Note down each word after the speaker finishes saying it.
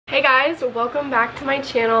Hey guys, welcome back to my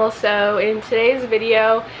channel. So in today's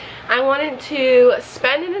video, I wanted to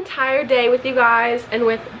spend an entire day with you guys and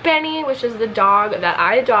with Benny, which is the dog that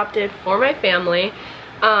I adopted for my family.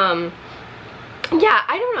 Yeah,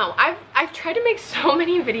 I don't know. I've tried to make so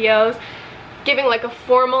many videos giving like a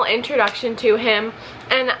formal introduction to him,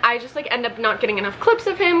 and I just like end up not getting enough clips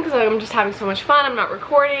of him because I'm just having so much fun. I'm not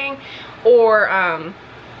recording or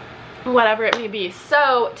whatever it may be.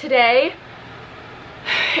 So today,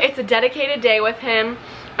 it's a dedicated day with him.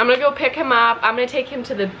 I'm gonna go pick him up. I'm gonna take him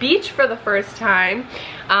to the beach for the first time.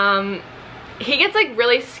 He gets like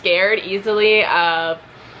really scared easily of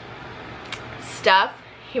stuff.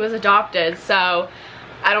 He was adopted, so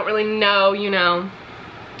I don't really know, you know.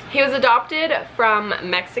 He was adopted from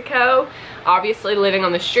Mexico, obviously living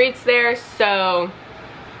on the streets there, so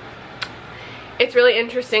it's really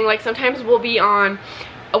interesting. Like sometimes we'll be on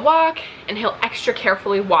a walk and he'll extra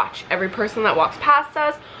carefully watch every person that walks past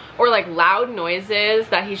us, or like loud noises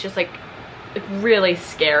that he's just like really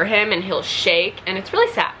scare him and he'll shake, and it's really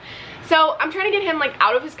sad. So I'm trying to get him like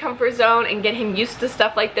out of his comfort zone and get him used to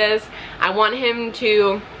stuff like this. I want him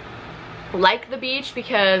to like the beach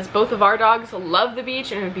because both of our dogs love the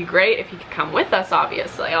beach, and it would be great if he could come with us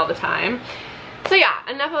obviously all the time. So yeah,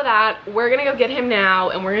 enough of that. We're gonna go get him now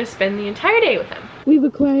and we're gonna spend the entire day with him. We've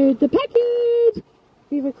acquired the package!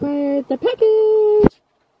 We've acquired the package!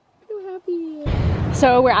 So happy!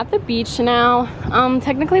 So we're at the beach now.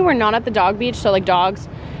 Technically we're not at the dog beach, so like dogs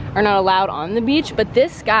are not allowed on the beach, but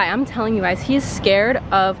this guy, I'm telling you guys, he's scared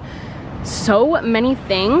of so many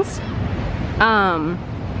things.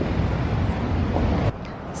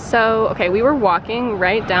 So, okay, we were walking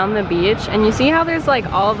right down the beach, and you see how there's like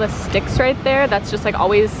all the sticks right there? That's just like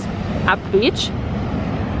always at the beach.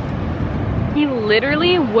 He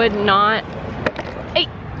literally wouldn't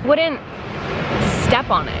step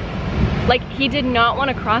on it. Like, he did not want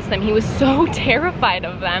to cross them. He was so terrified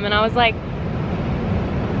of them, and I was like,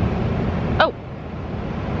 oh.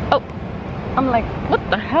 I'm like, what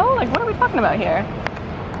the hell? Like, what are we talking about here?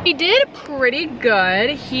 He did pretty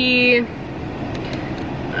good. He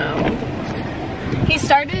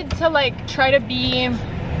started to like try to be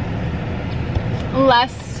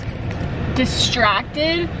less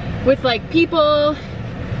distracted with like people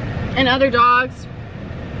and other dogs,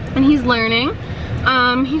 and he's learning.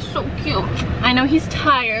 He's so cute. I know he's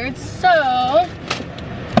tired, so I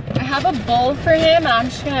have a bowl for him and I'm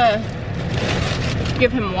just gonna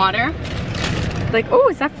give him water. Like, oh,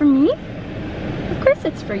 is that for me? Of course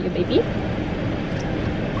it's for you, baby.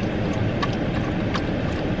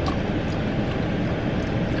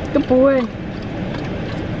 Good boy.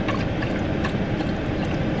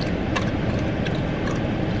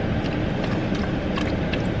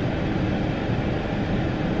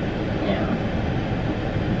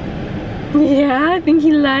 Yeah, I think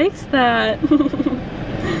he likes that.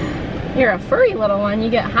 You're a furry little one. You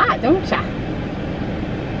get hot, don't ya?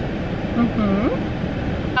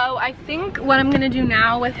 Oh, I think what I'm gonna do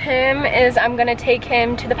now with him is I'm gonna take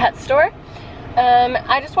him to the pet store.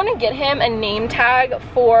 I just want to get him a name tag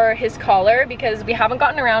for his collar because we haven't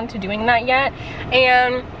gotten around to doing that yet,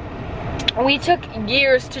 and we took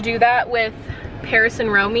years to do that with Paris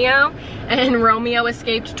and Romeo, and Romeo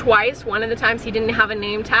escaped twice. One of the times he didn't have a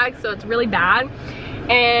name tag, so it's really bad.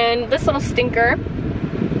 And this little stinker,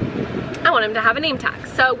 I want him to have a name tag.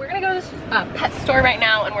 So we're gonna go to this pet store right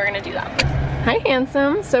now and we're gonna do that. Hi,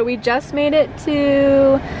 handsome. So we just made it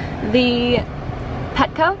to the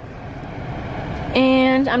Petco,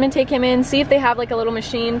 and I'm gonna take him in, see if they have like a little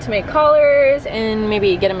machine to make collars, and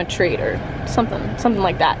maybe get him a treat or something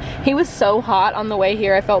like that. He was so hot on the way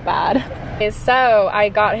here, I felt bad. So I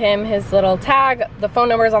got him his little tag. The phone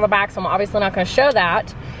number is on the back, so I'm obviously not gonna show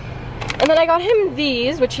that. And then I got him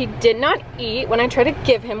these, which he did not eat when I tried to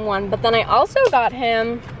give him one, but then I also got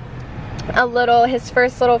him his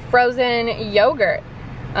first little frozen yogurt.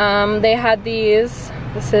 They had these.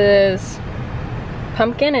 This is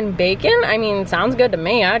pumpkin and bacon. I mean, sounds good to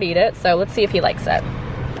me. I'd eat it. So let's see if he likes it.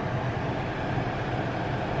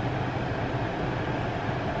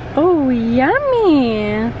 Oh,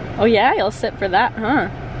 yummy. Oh yeah, you'll sit for that, huh?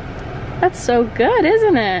 That's so good,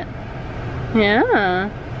 isn't it? Yeah.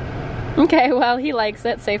 Okay, well, he likes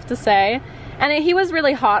it, safe to say. And he was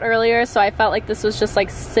really hot earlier, so I felt like this was just like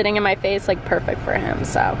sitting in my face, like perfect for him.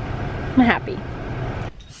 So I'm happy.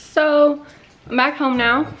 So I'm back home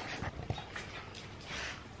now.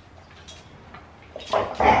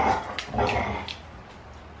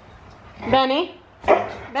 Benny?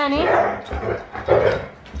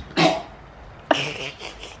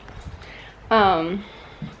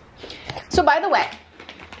 So by the way,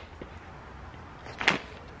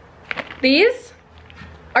 these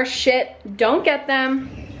are shit. Don't get them.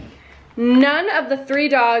 None of the 3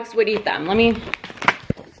 dogs would eat them. Let me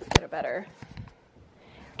get it better.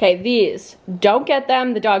 Okay, these, don't get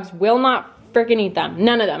them. The dogs will not freaking eat them.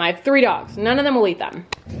 None of them. I have 3 dogs. None of them will eat them.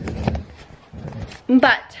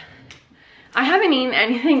 But I haven't eaten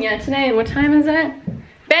anything yet today. And what time is it?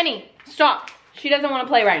 Benny, stop. She doesn't want to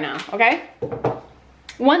play right now, okay?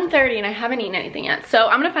 1:30 and I haven't eaten anything yet. So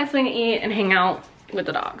I'm gonna find something to eat and hang out with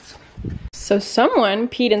the dogs. So someone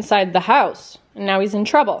peed inside the house and now he's in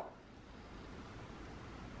trouble.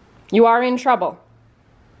 You are in trouble,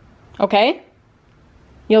 okay?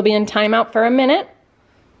 You'll be in timeout for a minute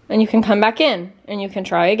and you can come back in and you can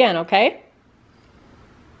try again, okay?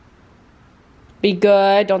 Be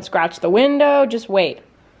good, don't scratch the window, just wait,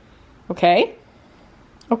 okay?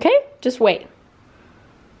 Okay, just wait.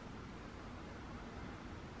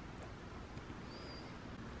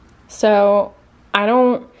 So I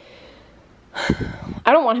don't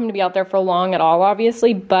want him to be out there for long at all,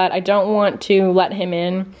 obviously, but I don't want to let him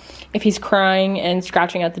in if he's crying and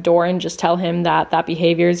scratching at the door and just tell him that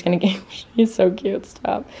behavior is going to get, he's so cute,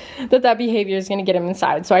 stop, that behavior is going to get him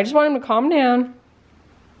inside. So I just want him to calm down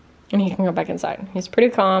and he can go back inside. He's pretty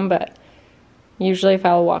calm, but usually if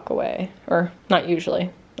I'll walk away, or not usually,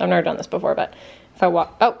 I've never done this before, but if I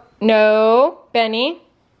walk, oh, no, Benny.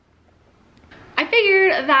 I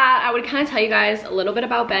figured that I would kind of tell you guys a little bit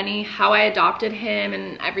about Benny, how I adopted him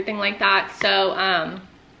and everything like that. So,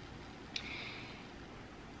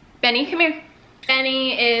 Benny, come here.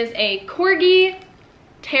 Benny is a Corgi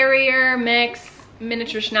Terrier mix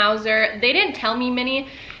miniature Schnauzer. They didn't tell me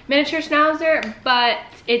miniature Schnauzer, but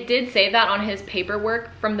it did say that on his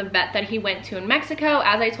paperwork from the vet that he went to in Mexico.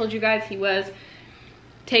 As I told you guys, he was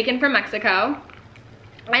taken from Mexico.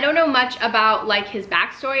 I don't know much about like his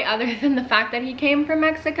backstory other than the fact that he came from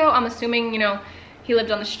Mexico. I'm assuming, you know, he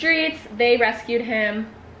lived on the streets. They rescued him.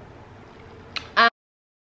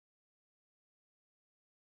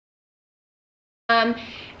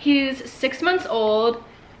 He's 6 months old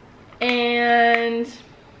and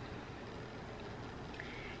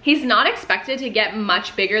he's not expected to get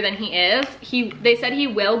much bigger than he is. They said he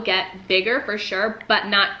will get bigger for sure, but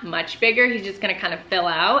not much bigger. He's just gonna kind of fill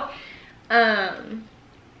out. And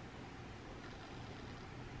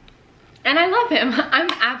I love him. I'm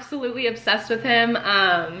absolutely obsessed with him.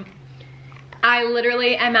 I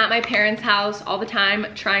literally am at my parents' house all the time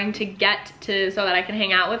trying to get to so that I can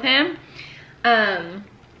hang out with him.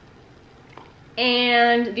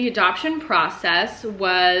 And the adoption process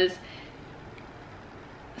was,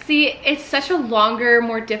 see, it's such a longer,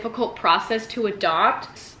 more difficult process to adopt.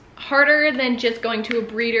 It's harder than just going to a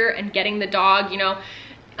breeder and getting the dog, you know.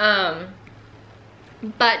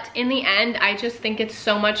 But in the end, I just think it's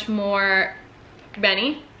so much more,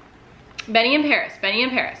 Benny and Paris.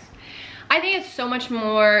 I think it's so much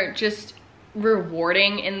more just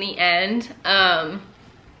rewarding in the end.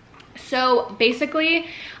 So basically,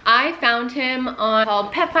 I found him on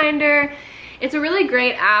called Pet Finder. It's a really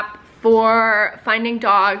great app for finding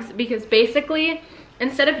dogs because basically,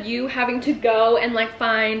 instead of you having to go and like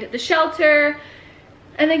find the shelter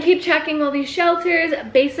and then keep checking all these shelters,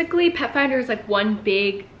 basically Pet Finder is like one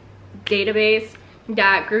big database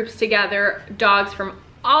that groups together dogs from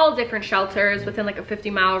all different shelters within like a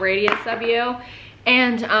 50-mile radius of you.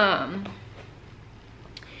 And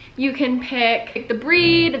you can pick the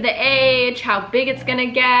breed, the age, how big it's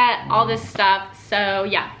gonna get, all this stuff. So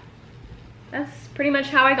yeah, that's pretty much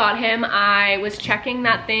how I got him. I was checking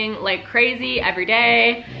that thing like crazy every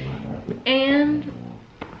day, and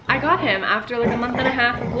I got him after like a month and a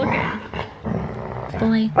half of looking.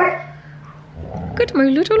 Boy. Good, my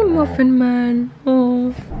little muffin man.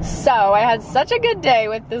 Oh. So I had such a good day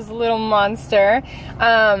with this little monster.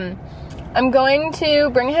 I'm going to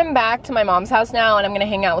bring him back to my mom's house now, and I'm gonna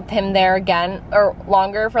hang out with him there again, or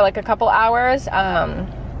longer, for like a couple hours.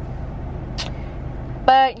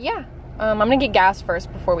 But yeah, I'm gonna get gas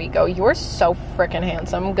first before we go. You're so freaking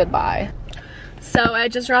handsome. Goodbye. So I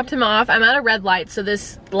just dropped him off. I'm at a red light, so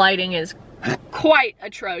this lighting is quite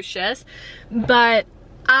atrocious. But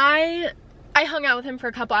I hung out with him for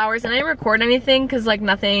a couple hours, and I didn't record anything because like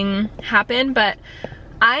nothing happened. But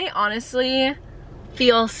I honestly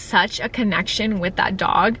feel such a connection with that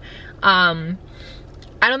dog. I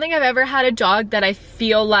don't think I've ever had a dog that I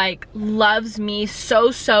feel like loves me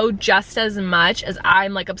so just as much as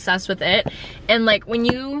I'm like obsessed with it. And like when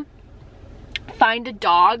you find a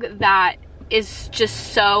dog that is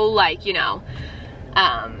just so like, you know,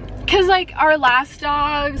 cause like our last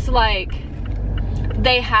dogs, like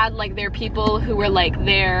they had like their people who were like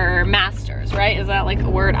their masters, right? Is that like a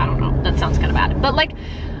word? I don't know, that sounds kind of bad. But like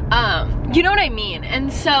You know what I mean?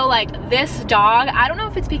 And so like this dog, I don't know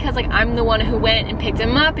if it's because like I'm the one who went and picked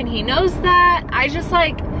him up and he knows that. I just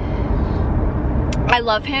like, I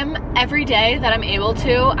love him. Every day that I'm able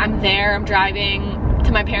to, I'm there, I'm driving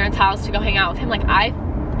to my parents' house to go hang out with him. Like I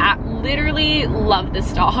literally love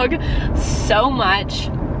this dog so much.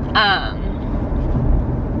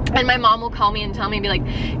 And my mom will call me and tell me, be like,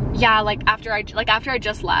 yeah, like after I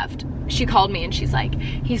just left, she called me and she's like,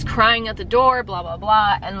 he's crying at the door, blah, blah,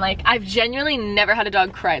 blah. And like, I've genuinely never had a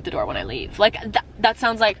dog cry at the door when I leave. Like that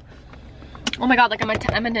sounds like, oh my God, like can I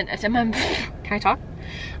talk?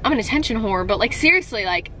 I'm an attention whore, but like seriously,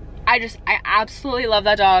 like I absolutely love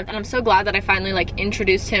that dog. And I'm so glad that I finally like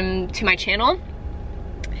introduced him to my channel.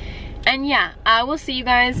 And yeah, I will see you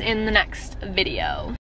guys in the next video.